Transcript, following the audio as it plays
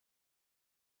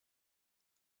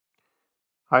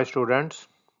Hi students,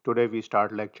 today we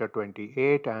start lecture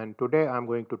 28 and today I'm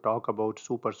going to talk about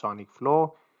supersonic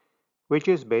flow, which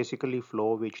is basically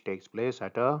flow which takes place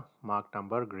at a Mach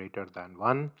number greater than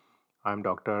 1. I'm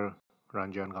Dr.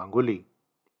 Ranjan Ganguly.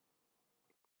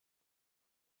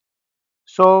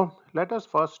 So let us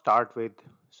first start with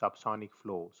subsonic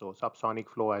flow. So subsonic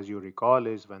flow, as you recall,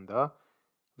 is when the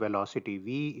velocity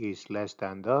v is less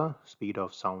than the speed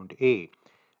of sound a.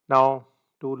 Now,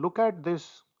 to look at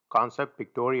this concept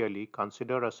pictorially,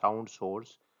 consider a sound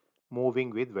source moving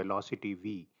with velocity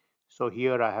v. So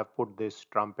here I have put this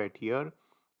trumpet here,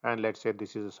 and let's say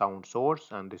this is a sound source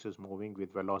and this is moving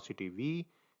with velocity v.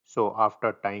 So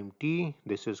after time t,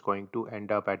 this is going to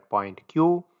end up at point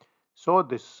q. So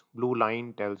this blue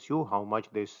line tells you how much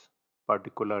this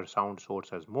particular sound source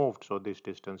has moved. So this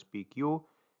distance pq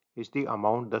is the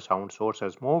amount the sound source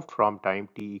has moved from time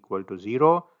t equal to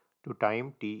 0 to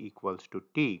time t equals to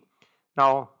t.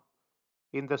 Now,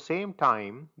 in the same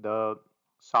time, the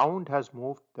sound has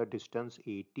moved the distance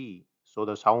at. So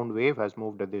the sound wave has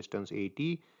moved the distance at,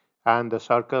 and the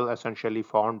circle essentially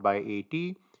formed by at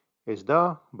is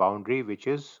the boundary which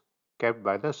is kept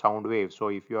by the sound wave. So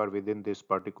if you are within this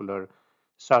particular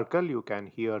circle, you can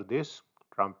hear this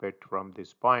trumpet from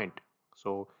this point.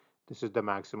 So this is the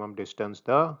maximum distance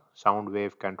the sound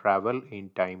wave can travel in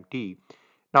time t.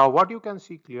 Now what you can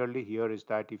see clearly here is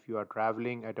that if you are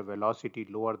traveling at a velocity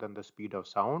lower than the speed of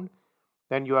sound,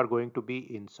 then you are going to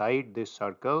be inside this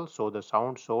circle. So the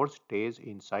sound source stays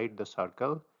inside the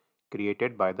circle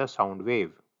created by the sound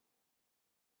wave.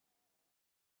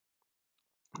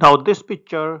 Now this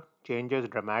picture changes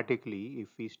dramatically if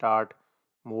we start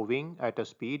moving at a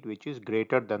speed which is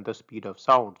greater than the speed of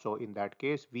sound. So in that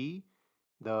case, v,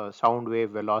 the sound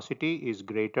wave velocity, is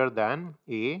greater than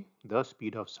a, the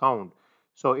speed of sound.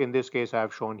 So in this case, I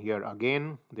have shown here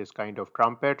again this kind of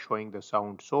trumpet showing the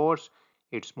sound source.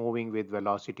 It's moving with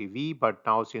velocity v, but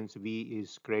now since v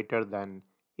is greater than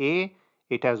a,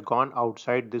 it has gone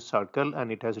outside this circle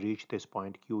and it has reached this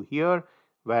point q here,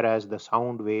 whereas the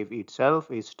sound wave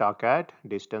itself is stuck at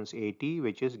distance at,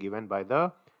 which is given by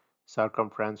the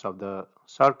circumference of the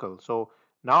circle. So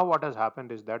now what has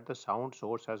happened is that the sound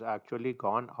source has actually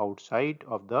gone outside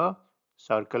of the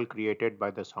circle created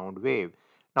by the sound wave.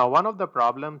 Now one of the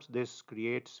problems this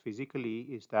creates physically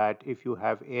is that if you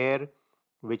have air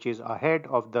which is ahead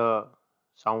of the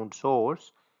sound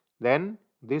source, then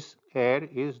this air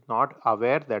is not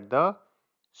aware that the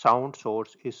sound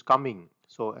source is coming.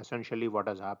 So essentially what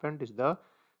has happened is the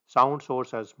sound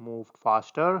source has moved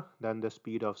faster than the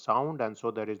speed of sound, and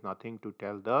so there is nothing to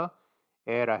tell the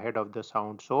air ahead of the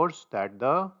sound source that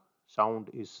the sound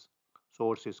is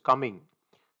source is coming.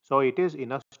 So it is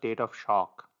in a state of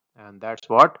shock, and that's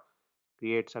what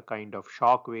creates a kind of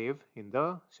shock wave in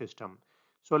the system.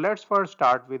 So let's first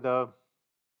start with a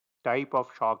type of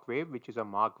shock wave which is a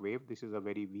Mach wave. This is a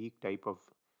very weak type of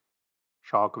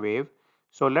shock wave.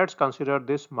 So let's consider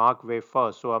this Mach wave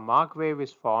first. So a Mach wave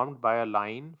is formed by a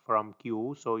line from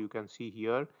Q. So you can see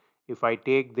here, if I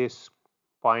take this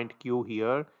point Q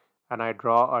here and I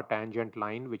draw a tangent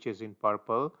line which is in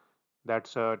purple,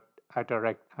 that's at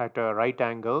a right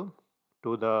angle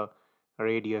to the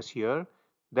radius here,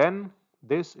 then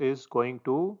this is going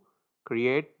to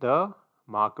create the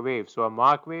Mach wave. So a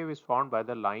Mach wave is formed by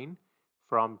the line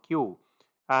from Q.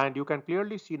 And you can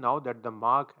clearly see now that the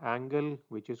Mach angle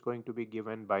which is going to be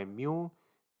given by mu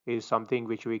is something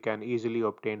which we can easily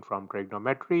obtain from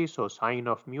trigonometry. So sine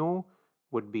of mu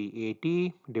would be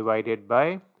at divided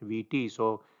by vt.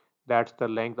 So that's the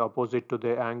length opposite to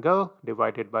the angle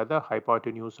divided by the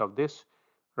hypotenuse of this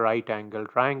right angle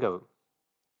triangle.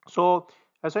 So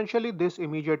essentially this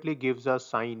immediately gives us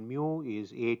sine mu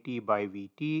is at by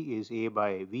vt is a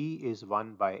by v is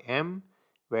 1 by m,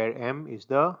 where m is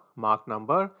the Mach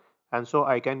number, and so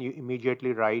I can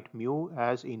immediately write mu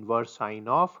as inverse sine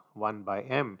of 1 by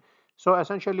m. So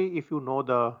essentially if you know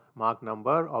the Mach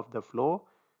number of the flow,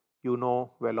 you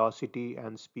know velocity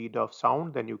and speed of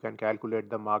sound, then you can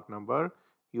calculate the Mach number.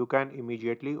 You can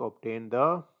immediately obtain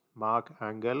the Mach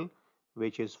angle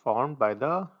which is formed by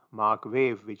the Mach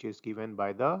wave which is given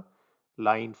by the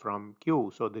line from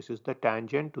Q. So this is the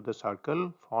tangent to the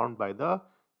circle formed by the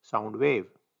sound wave.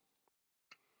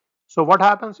 So what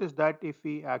happens is that if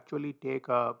we actually take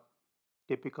a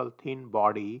typical thin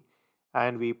body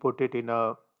and we put it in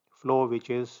a flow which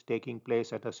is taking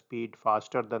place at a speed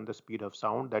faster than the speed of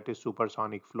sound, that is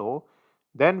supersonic flow,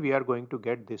 then we are going to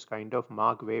get this kind of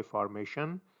Mach wave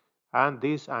formation, and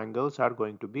these angles are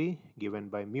going to be given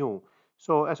by mu.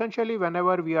 So essentially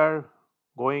whenever we are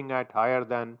going at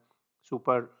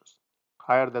super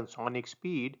higher than sonic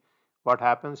speed, what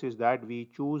happens is that we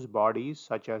choose bodies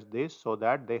such as this so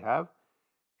that they have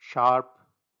sharp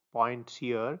points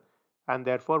here, and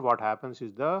therefore what happens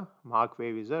is the Mach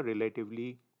wave is a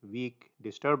relatively weak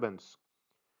disturbance.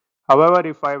 However,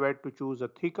 if I were to choose a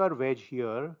thicker wedge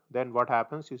here, then what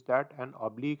happens is that an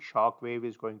oblique shock wave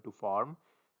is going to form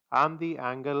and the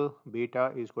angle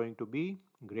beta is going to be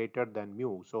greater than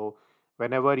mu. So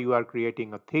whenever you are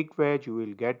creating a thick wedge, you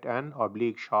will get an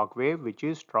oblique shock wave which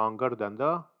is stronger than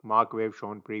the Mach wave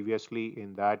shown previously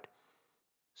in that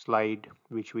slide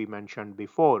which we mentioned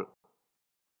before.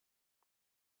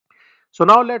 So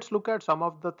now let's look at some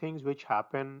of the things which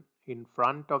happen in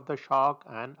front of the shock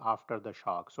and after the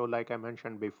shock. So like I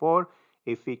mentioned before,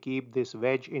 if we keep this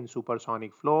wedge in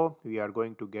supersonic flow, we are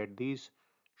going to get these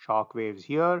shock waves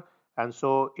here. And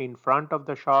so in front of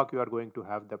the shock, you are going to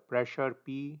have the pressure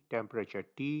P, temperature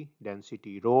T,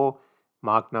 density rho,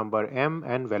 Mach number M,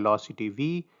 and velocity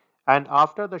V. And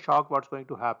after the shock, what's going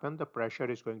to happen? The pressure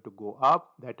is going to go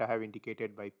up, that I have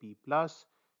indicated by P plus.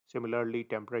 Similarly,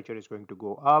 temperature is going to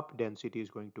go up, density is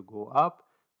going to go up,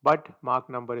 but Mach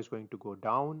number is going to go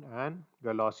down and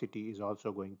velocity is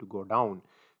also going to go down.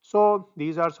 So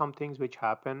these are some things which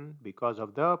happen because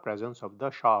of the presence of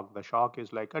the shock. The shock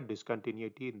is like a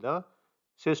discontinuity in the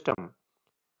system.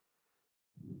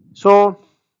 So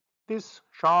this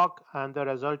shock and the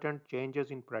resultant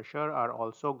changes in pressure are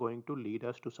also going to lead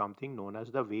us to something known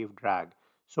as the wave drag.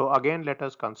 So again, let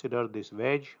us consider this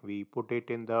wedge. We put it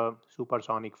in the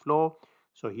supersonic flow.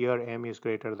 So here m is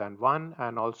greater than 1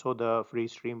 and also the free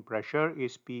stream pressure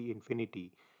is P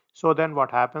infinity. So then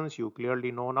what happens? You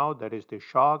clearly know now there is this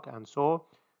shock, and so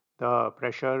the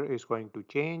pressure is going to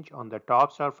change. On the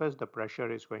top surface, the pressure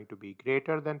is going to be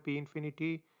greater than P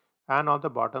infinity, and on the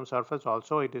bottom surface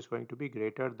also it is going to be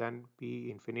greater than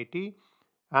P infinity,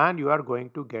 and you are going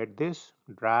to get this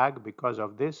drag because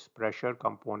of this pressure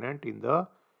component in the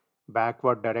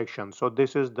backward direction. So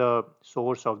this is the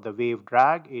source of the wave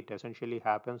drag. It essentially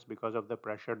happens because of the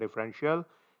pressure differential,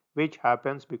 which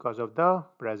happens because of the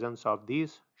presence of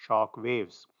these shock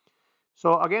waves.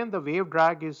 So again, the wave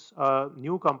drag is a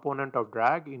new component of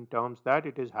drag in terms that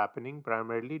it is happening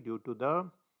primarily due to the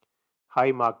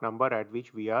high Mach number at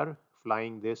which we are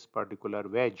flying this particular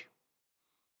wedge.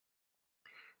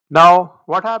 Now,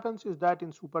 what happens is that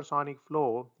in supersonic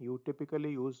flow, you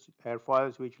typically use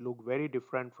airfoils which look very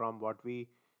different from what we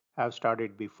have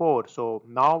studied before. So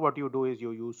now what you do is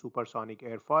you use supersonic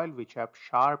airfoil which have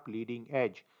sharp leading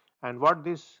edge. And what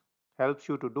this helps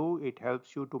you to do, it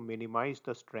helps you to minimize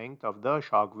the strength of the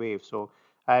shock wave. So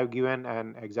I have given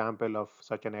an example of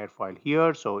such an airfoil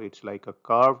here. So it's like a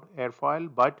curved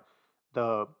airfoil, but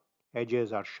the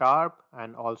edges are sharp,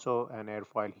 and also an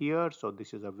airfoil here. So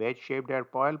this is a wedge shaped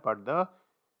airfoil, but the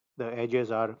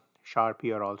edges are sharp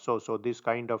here also. So this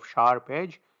kind of sharp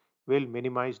edge will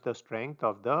minimize the strength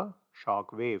of the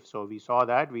shock wave. So we saw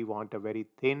that we want a very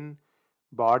thin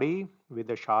body with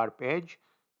a sharp edge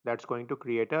that's going to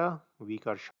create a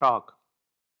weaker shock.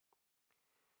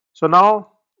 So now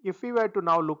if we were to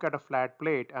now look at a flat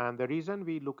plate, and the reason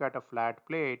we look at a flat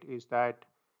plate is that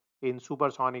in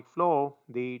supersonic flow,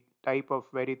 the type of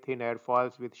very thin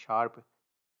airfoils with sharp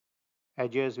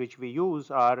edges which we use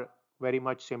are very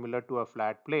much similar to a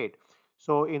flat plate.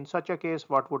 So in such a case,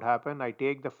 what would happen? I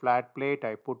take the flat plate,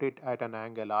 I put it at an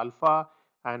angle alpha,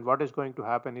 and what is going to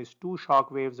happen is two shock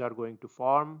waves are going to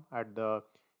form at the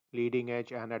leading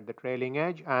edge and at the trailing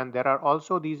edge, and there are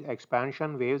also these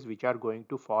expansion waves which are going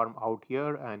to form out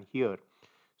here and here.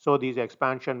 So these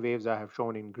expansion waves I have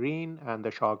shown in green and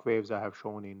the shock waves I have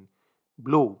shown in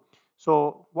blue.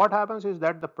 So what happens is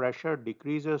that the pressure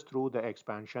decreases through the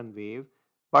expansion wave,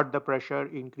 but the pressure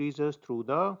increases through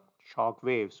the shock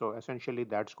wave. So essentially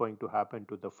that's going to happen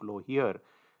to the flow here.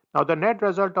 Now the net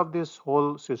result of this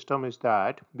whole system is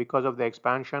that because of the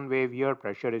expansion wave here,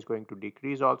 pressure is going to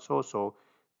decrease also. So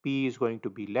P is going to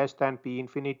be less than P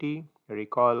infinity.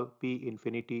 Recall P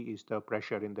infinity is the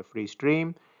pressure in the free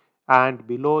stream, and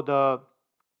below the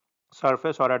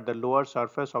surface or at the lower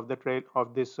surface of the trail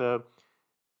of this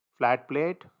flat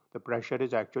plate, the pressure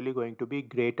is actually going to be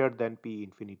greater than P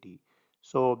infinity.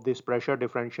 So this pressure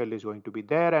differential is going to be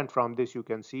there, and from this you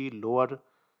can see lower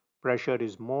pressure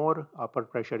is more, upper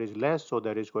pressure is less, so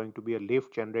there is going to be a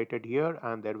lift generated here,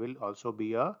 and there will also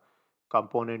be a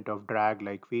component of drag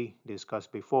like we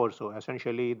discussed before. So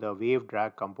essentially the wave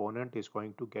drag component is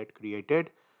going to get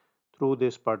created through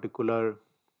this particular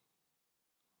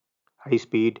high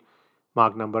speed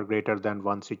Mach number greater than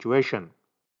 1 situation.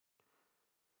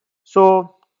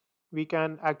 So we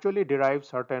can actually derive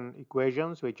certain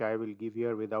equations which I will give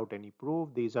here without any proof.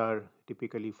 These are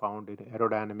typically found in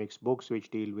aerodynamics books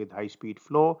which deal with high speed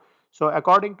flow. So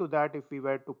according to that, if we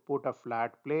were to put a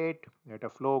flat plate at a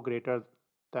flow greater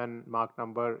than Mach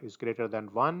number is greater than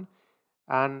 1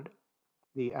 and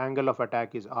the angle of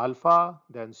attack is alpha,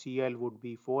 then CL would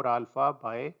be 4 alpha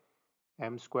by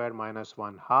m square minus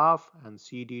 1 half, and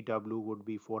CDW would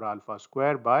be 4 alpha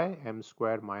square by m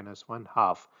square minus 1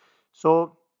 half.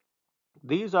 So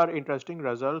these are interesting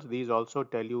results. These also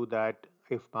tell you that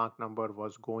if Mach number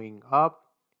was going up,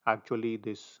 actually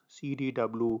this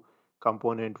CDW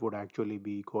component would actually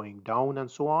be going down and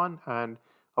so on. And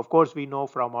of course, we know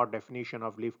from our definition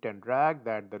of lift and drag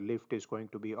that the lift is going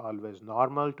to be always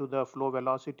normal to the flow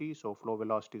velocity. So flow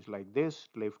velocity is like this,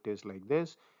 lift is like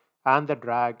this, and the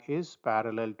drag is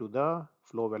parallel to the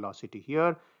flow velocity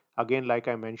here. Again, like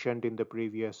I mentioned in the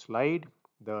previous slide,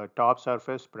 the top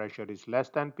surface pressure is less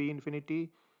than P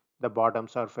infinity, the bottom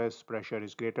surface pressure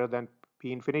is greater than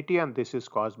P infinity, and this is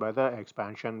caused by the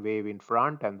expansion wave in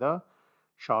front and the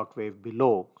shock wave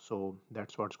below. So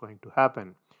that's what's going to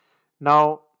happen.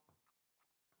 Now,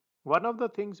 one of the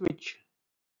things which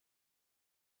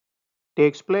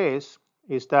takes place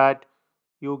is that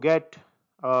you get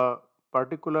a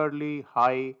particularly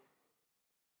high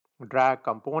drag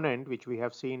component which we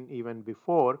have seen even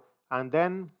before, and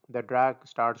then the drag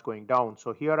starts going down.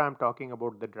 So here I'm talking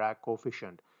about the drag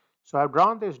coefficient. So I've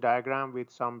drawn this diagram with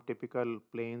some typical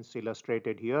planes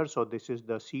illustrated here. So this is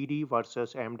the CD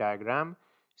versus M diagram,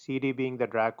 CD being the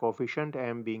drag coefficient,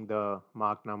 M being the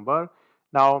Mach number.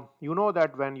 Now you know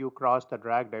that when you cross the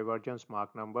drag divergence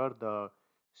Mach number, the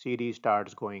CD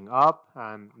starts going up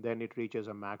and then it reaches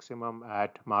a maximum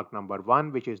at Mach number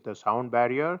 1, which is the sound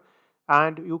barrier,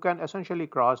 and you can essentially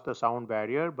cross the sound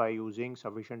barrier by using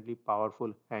sufficiently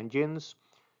powerful engines.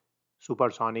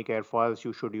 Supersonic airfoils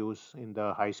you should use in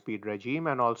the high speed regime,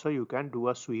 and also you can do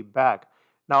a sweep back.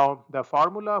 Now the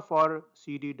formula for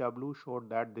CDW showed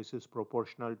that this is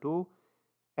proportional to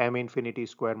m infinity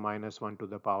square minus 1 to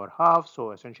the power half.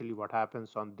 So essentially what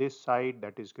happens on this side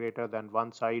that is greater than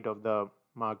one side of the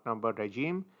Mach number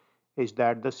regime is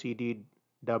that the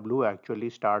CDW actually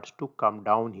starts to come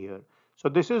down here. So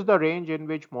this is the range in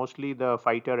which mostly the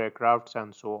fighter aircrafts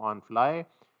and so on fly.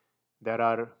 There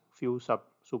are few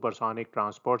supersonic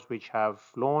transports which have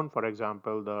flown, for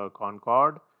example the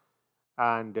Concorde,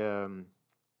 and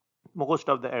most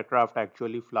of the aircraft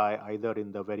actually fly either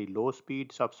in the very low speed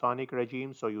subsonic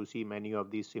regime. So you see many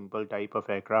of these simple type of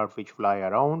aircraft which fly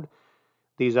around.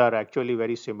 These are actually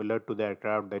very similar to the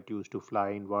aircraft that used to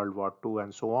fly in World War II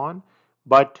and so on.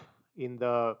 But in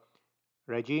the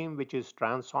regime which is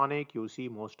transonic, you see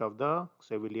most of the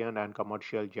civilian and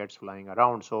commercial jets flying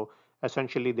around. So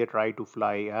essentially they try to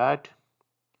fly at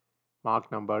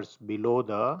Mach numbers below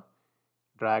the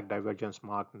drag divergence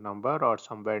Mach number or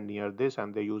somewhere near this,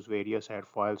 and they use various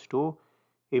airfoils to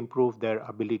improve their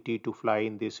ability to fly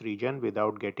in this region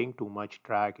without getting too much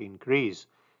drag increase.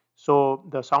 So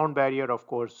the sound barrier of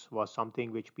course was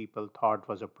something which people thought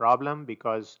was a problem,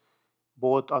 because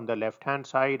both on the left hand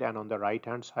side and on the right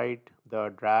hand side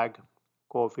the drag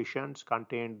coefficients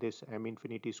contained this m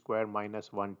infinity square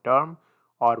minus 1 term,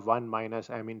 or 1 minus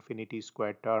m infinity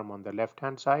square term on the left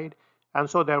hand side, and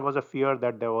so there was a fear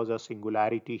that there was a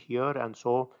singularity here, and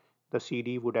so the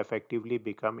CD would effectively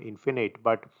become infinite.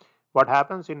 But what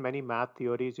happens in many math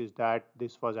theories is that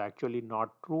this was actually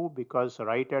not true, because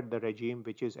right at the regime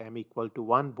which is m equal to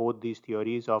 1, both these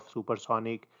theories of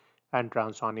supersonic and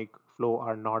transonic flow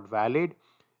are not valid,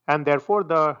 and therefore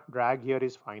the drag here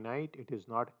is finite, it is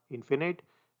not infinite.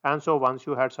 And so once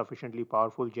you had sufficiently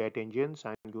powerful jet engines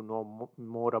and you know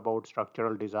more about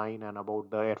structural design and about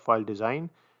the airfoil design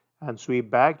and sweep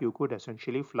back, you could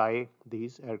essentially fly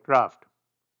these aircraft.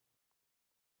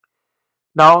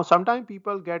 Now, sometimes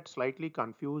people get slightly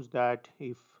confused that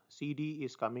if CD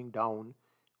is coming down,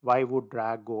 why would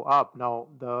drag go up? Now,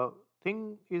 the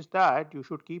thing is that you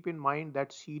should keep in mind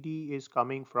that CD is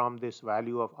coming from this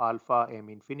value of alpha m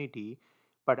infinity,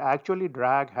 but actually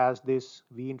drag has this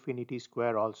V infinity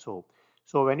square also.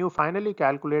 So when you finally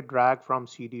calculate drag from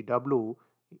CDW,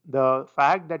 the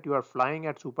fact that you are flying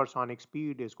at supersonic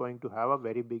speed is going to have a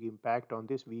very big impact on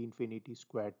this V infinity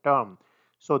square term.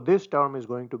 So this term is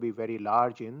going to be very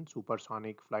large in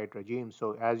supersonic flight regime.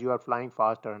 So as you are flying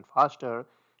faster and faster,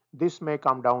 this may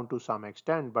come down to some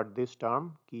extent, but this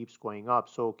term keeps going up.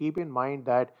 So keep in mind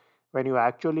that when you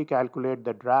actually calculate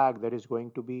the drag, there is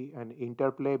going to be an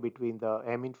interplay between the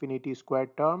m infinity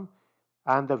squared term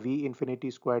and the v infinity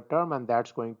squared term, and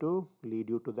that's going to lead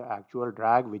you to the actual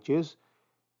drag which is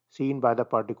seen by the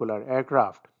particular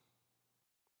aircraft.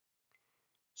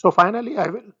 So finally, I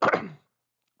will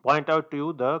point out to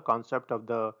you the concept of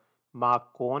the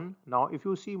Mach cone. Now, if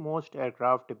you see most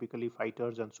aircraft, typically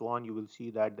fighters and so on, you will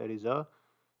see that there is a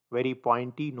very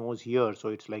pointy nose here, so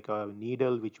it's like a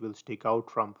needle which will stick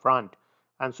out from front.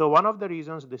 And so one of the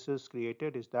reasons this is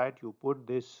created is that you put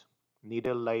this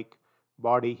needle like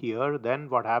body here, then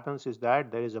what happens is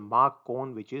that there is a Mach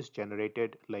cone which is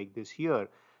generated like this here,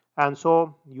 and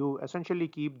so you essentially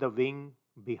keep the wing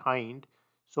behind,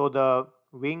 so the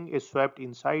wing is swept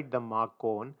inside the Mach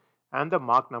cone, and the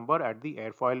Mach number at the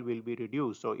airfoil will be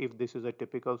reduced. So if this is a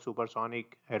typical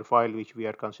supersonic airfoil which we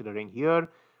are considering here,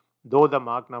 though the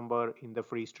Mach number in the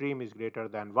free stream is greater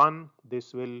than 1,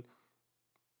 this will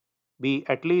be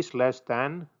at least less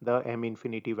than the m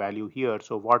infinity value here.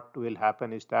 So what will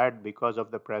happen is that because of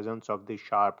the presence of this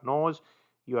sharp nose,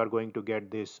 you are going to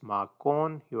get this Mach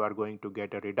cone, you are going to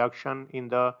get a reduction in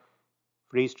the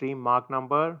free stream Mach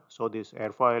number. So this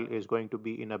airfoil is going to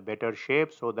be in a better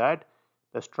shape, so that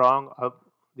the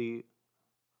the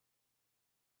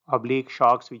oblique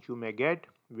shocks which you may get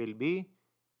will be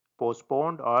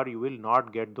postponed, or you will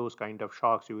not get those kind of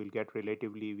shocks. You will get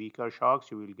relatively weaker shocks,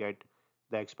 you will get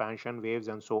the expansion waves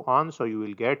and so on, so you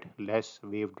will get less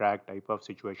wave drag type of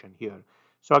situation here.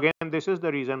 So again, this is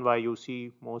the reason why you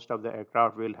see most of the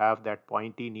aircraft will have that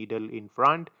pointy needle in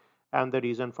front, and the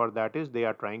reason for that is they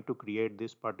are trying to create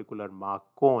this particular Mach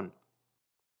cone.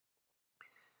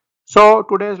 So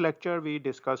today's lecture we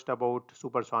discussed about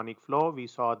supersonic flow. We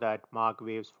saw that Mach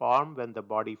waves form when the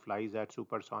body flies at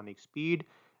supersonic speed,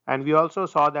 and we also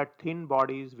saw that thin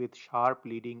bodies with sharp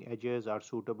leading edges are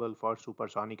suitable for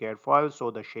supersonic airfoils. So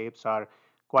the shapes are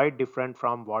quite different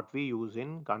from what we use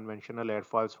in conventional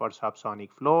airfoils for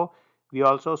subsonic flow. We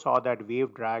also saw that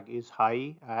wave drag is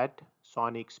high at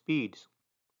sonic speeds.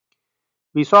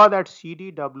 We saw that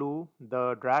CDW,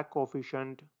 the drag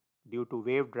coefficient due to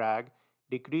wave drag,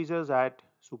 decreases at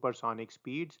supersonic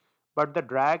speeds, but the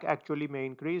drag actually may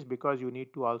increase because you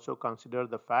need to also consider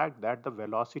the fact that the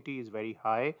velocity is very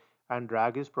high and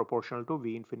drag is proportional to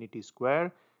V infinity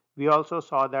square. We also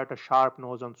saw that a sharp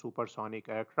nose on supersonic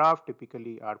aircraft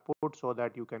typically are put so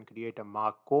that you can create a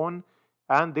Mach cone,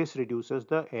 and this reduces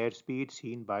the airspeed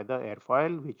seen by the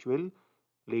airfoil, which will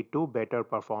lead to better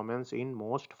performance in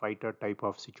most fighter type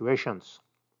of situations.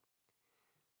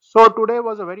 So today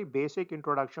was a very basic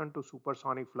introduction to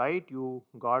supersonic flight. You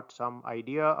got some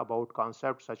idea about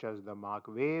concepts such as the Mach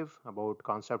wave, about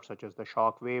concepts such as the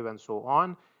shock wave and so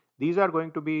on. These are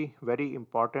going to be very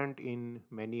important in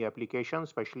many applications,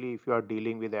 especially if you are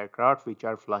dealing with aircraft which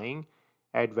are flying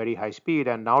at very high speed.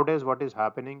 And nowadays what is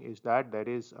happening is that there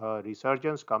is a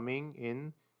resurgence coming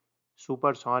in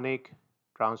supersonic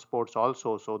transports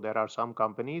also. So there are some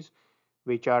companies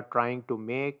which are trying to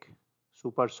make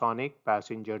supersonic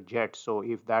passenger jets. So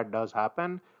if that does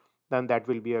happen, then that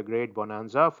will be a great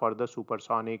bonanza for the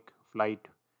supersonic flight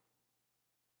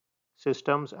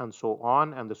systems and so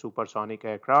on, and the supersonic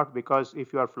aircraft, because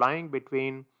if you are flying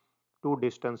between two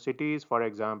distant cities, for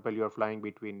example you are flying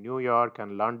between New York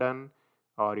and London,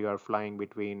 or you are flying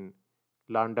between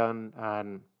London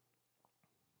and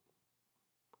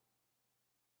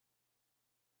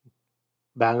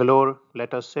Bangalore,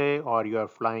 let us say, or you are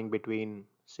flying between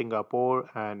Singapore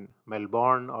and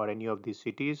Melbourne or any of these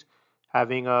cities,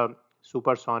 having a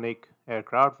supersonic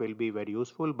aircraft will be very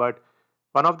useful. But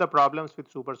one of the problems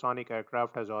with supersonic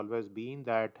aircraft has always been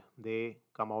that they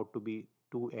come out to be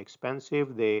too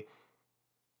expensive, they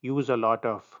use a lot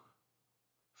of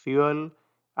fuel,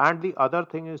 and the other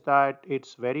thing is that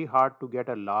it's very hard to get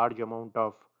a large amount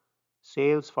of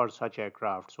sales for such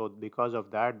aircraft. So because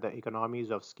of that, the economies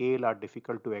of scale are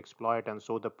difficult to exploit, and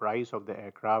so the price of the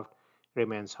aircraft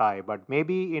remains high. But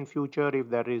maybe in future, if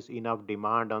there is enough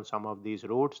demand on some of these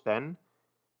routes, then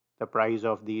the price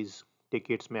of these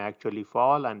tickets may actually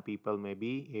fall and people may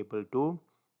be able to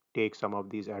take some of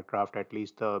these aircraft, at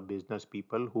least the business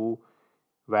people who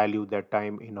value their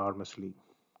time enormously.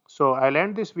 So I'll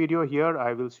end this video here.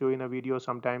 I will see you in a video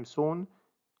sometime soon.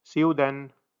 See you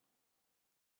then.